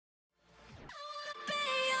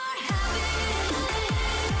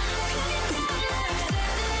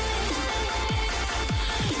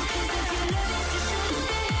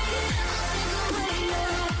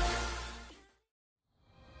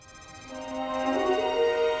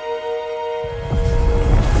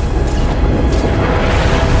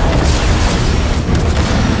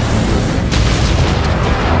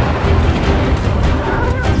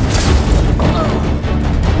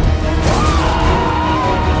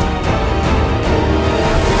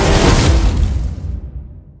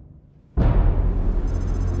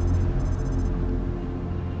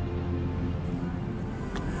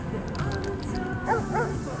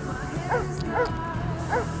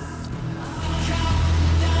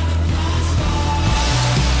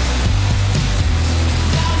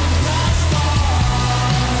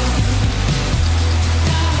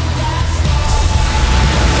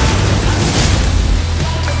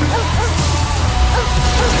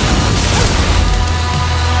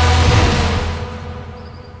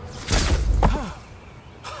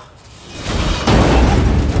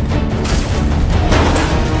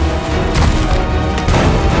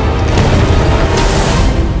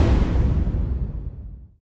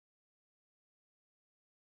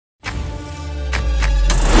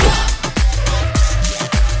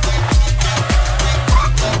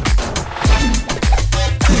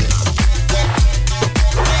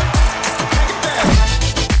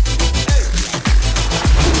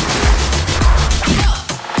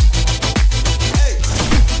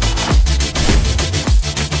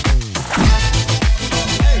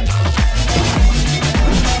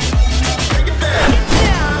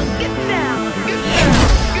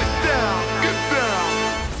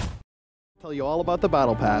Tell you all about the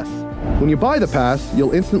Battle Pass. When you buy the pass,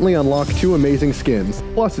 you'll instantly unlock 2 amazing skins.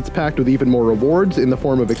 Plus, it's packed with even more rewards in the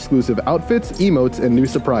form of exclusive outfits, emotes, and new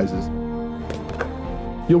surprises.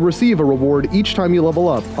 You'll receive a reward each time you level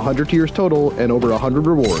up, 100 tiers total, and over 100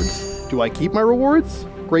 rewards. Do I keep my rewards?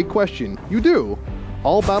 Great question. You do.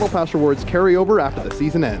 All Battle Pass rewards carry over after the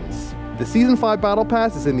season ends. The Season 5 Battle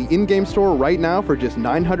Pass is in the in-game store right now for just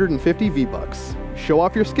 950 V-Bucks. Show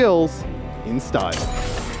off your skills in style.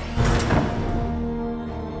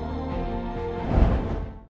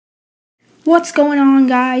 What's going on,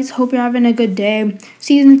 guys? Hope you're having a good day.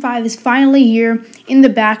 Season 5 is finally here. In the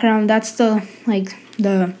background, that's the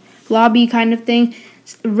lobby kind of thing.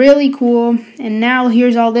 It's really cool. And now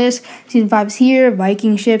here's all this. Season 5 is here.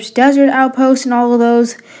 Viking ships, desert outposts, and all of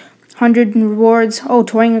those. 100 rewards. Oh,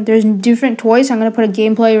 toying. There's different toys. I'm going to put a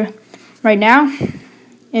gameplay right now.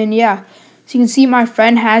 And yeah, so you can see my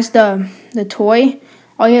friend has the toy.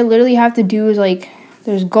 All you literally have to do is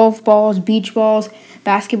there's golf balls, beach balls,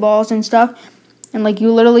 basketballs and stuff, and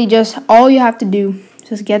you literally just all you have to do is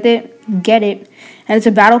just get it, and it's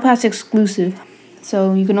a Battle Pass exclusive,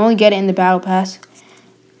 so you can only get it in the Battle Pass.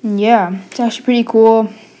 And yeah, it's actually pretty cool.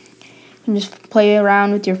 You can just play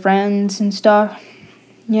around with your friends and stuff.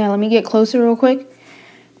 Yeah, let me get closer real quick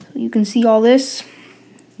so you can see all this.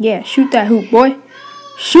 Yeah, shoot that hoop, boy.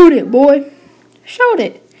 Shoot it, boy. Shoot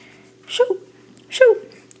it. Shoot.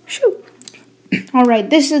 Alright,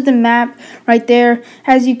 this is the map right there.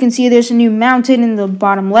 As you can see, there's a new mountain in the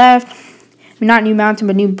bottom left. Not new mountain,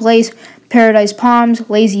 but new place. Paradise Palms,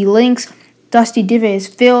 Lazy Links, Dusty Divot is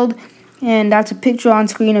filled. And that's a picture on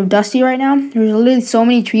screen of Dusty right now. There's literally so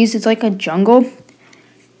many trees, it's like a jungle.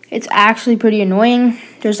 It's actually pretty annoying.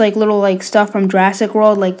 There's little stuff from Jurassic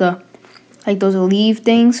World, those leaf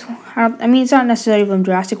things. I mean, it's not necessarily from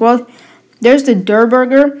Jurassic World. There's the Durr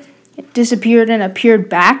Burger. It disappeared and appeared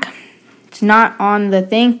back. It's not on the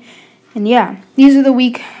thing. And yeah, these are the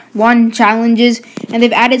week 1 challenges, and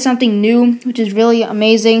they've added something new, which is really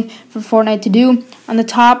amazing for Fortnite to do. On the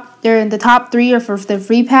top, the top 3 are for the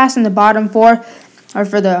free pass, and the bottom 4 are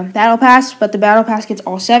for the battle pass, but the battle pass gets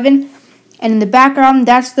all 7. And in the background,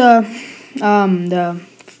 that's the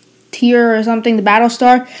tier or something, the battle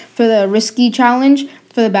star for the risky challenge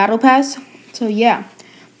for the battle pass. So yeah,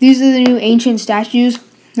 these are the new ancient statues.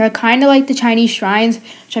 They're kind of like the Chinese shrines,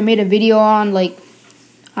 which I made a video on, I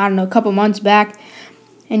don't know, a couple months back.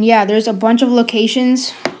 And yeah, there's a bunch of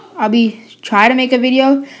locations. I'll be trying to make a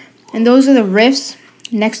video. And those are the rifts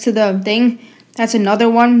next to the thing. That's another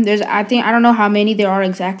one. There's, I don't know how many there are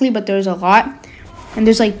exactly, but there's a lot. And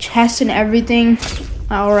there's chests and everything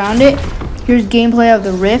all around it. Here's gameplay of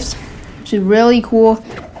the rifts, which is really cool.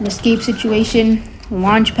 An escape situation,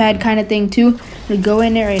 launch pad kind of thing too. We go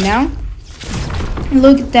in there right now.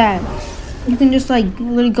 Look at that. You can just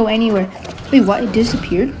literally go anywhere. Wait, what? It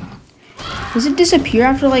disappeared? Does it disappear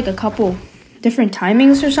after a couple different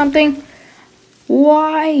timings or something?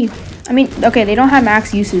 Why? I mean, okay, they don't have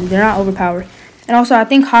max usage. They're not overpowered. And also, I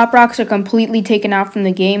think hop rocks are completely taken out from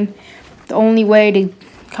the game. The only way to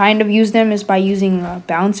kind of use them is by using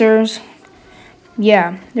bouncers.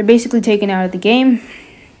 Yeah, they're basically taken out of the game.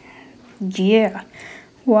 Yeah.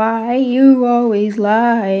 Why you always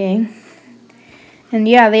lying? And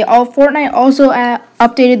yeah, Fortnite also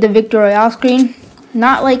updated the Victory Royale screen.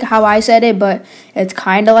 Not like how I said it, but it's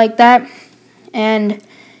kind of like that. And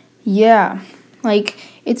yeah,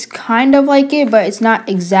 it's kind of like it, but it's not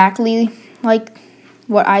exactly like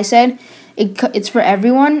what I said. It's for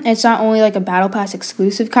everyone. It's not only a Battle Pass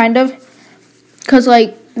exclusive kind of. Because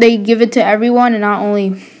they give it to everyone and not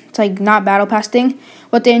only, it's not Battle Pass thing.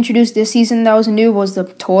 What they introduced this season that was new was the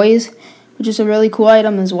toys, which is a really cool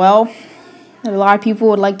item as well. That a lot of people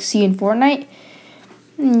would like to see in Fortnite.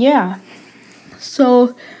 And yeah.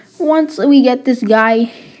 So, once we get this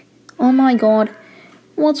guy, oh my god.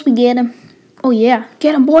 Once we get him, oh yeah,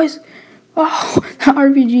 get him, boys. Oh, the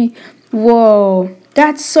RPG. Whoa,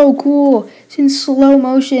 that's so cool. It's in slow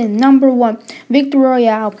motion. Number 1, Victory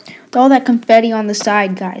Royale. With all that confetti on the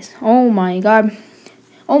side, guys. Oh my god.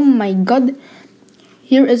 Oh my god.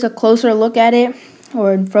 Here is a closer look at it,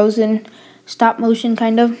 or in frozen stop motion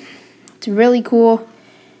kind of. It's really cool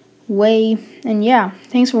way. And yeah,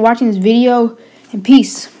 thanks for watching this video, and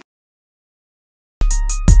peace.